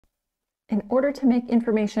in order to make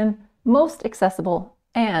information most accessible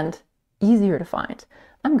and easier to find,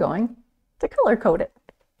 I'm going to color code it.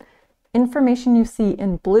 Information you see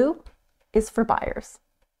in blue is for buyers.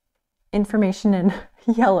 Information in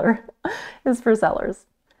yellow is for sellers.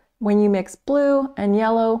 When you mix blue and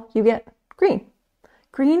yellow, you get green.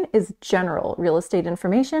 Green is general real estate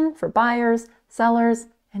information for buyers, sellers,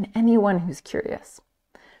 and anyone who's curious.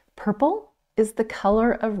 Purple is the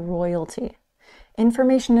color of royalty.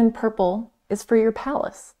 Information in purple is for your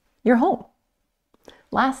palace, your home.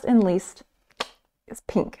 Last and least is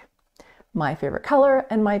pink. My favorite color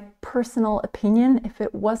and my personal opinion if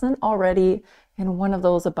it wasn't already in one of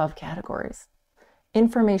those above categories.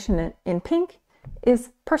 Information in pink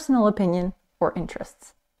is personal opinion or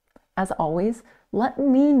interests. As always, let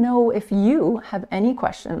me know if you have any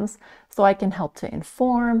questions so I can help to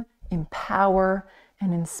inform, empower,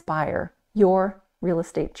 and inspire your real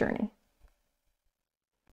estate journey.